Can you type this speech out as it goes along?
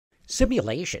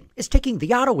Simulation is taking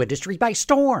the auto industry by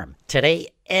storm. Today,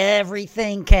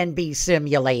 everything can be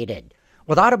simulated.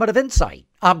 With Automotive Insight,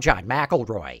 I'm John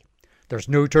McElroy. There's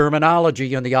new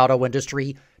terminology in the auto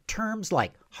industry. Terms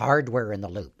like hardware in the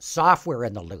loop, software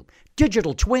in the loop,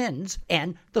 digital twins,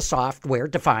 and the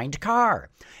software-defined car.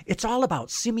 It's all about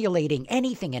simulating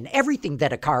anything and everything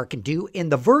that a car can do in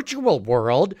the virtual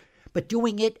world, but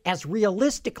doing it as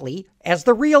realistically as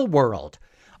the real world.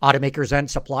 Automakers and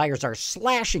suppliers are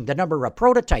slashing the number of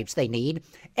prototypes they need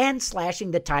and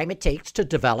slashing the time it takes to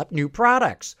develop new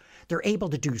products. They're able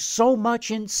to do so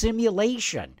much in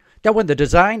simulation that when the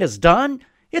design is done,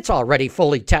 it's already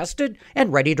fully tested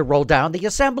and ready to roll down the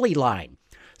assembly line.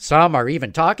 Some are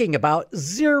even talking about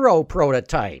zero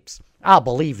prototypes. I'll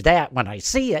believe that when I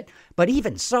see it, but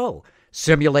even so,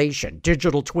 simulation,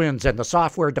 digital twins, and the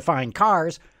software-defined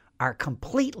cars are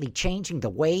completely changing the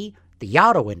way the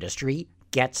auto industry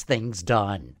gets things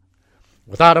done.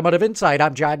 With Automotive Insight,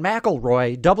 I'm John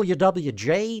McElroy,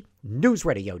 WWJ News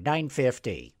Radio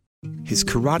 950. His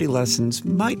karate lessons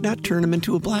might not turn him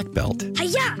into a black belt.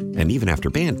 Hi-ya! And even after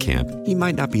band camp, he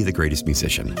might not be the greatest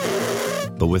musician.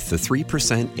 But with the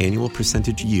 3% annual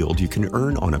percentage yield you can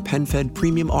earn on a PenFed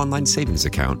premium online savings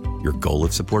account, your goal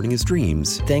of supporting his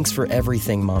dreams... Thanks for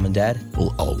everything, Mom and Dad.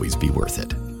 ...will always be worth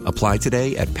it. Apply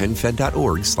today at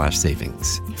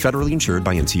PenFed.org/savings. Federally insured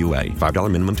by NCUA.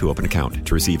 $5 minimum to open account.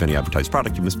 To receive any advertised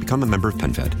product, you must become a member of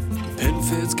PenFed.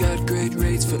 PenFed's got great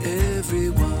rates for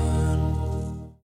everyone.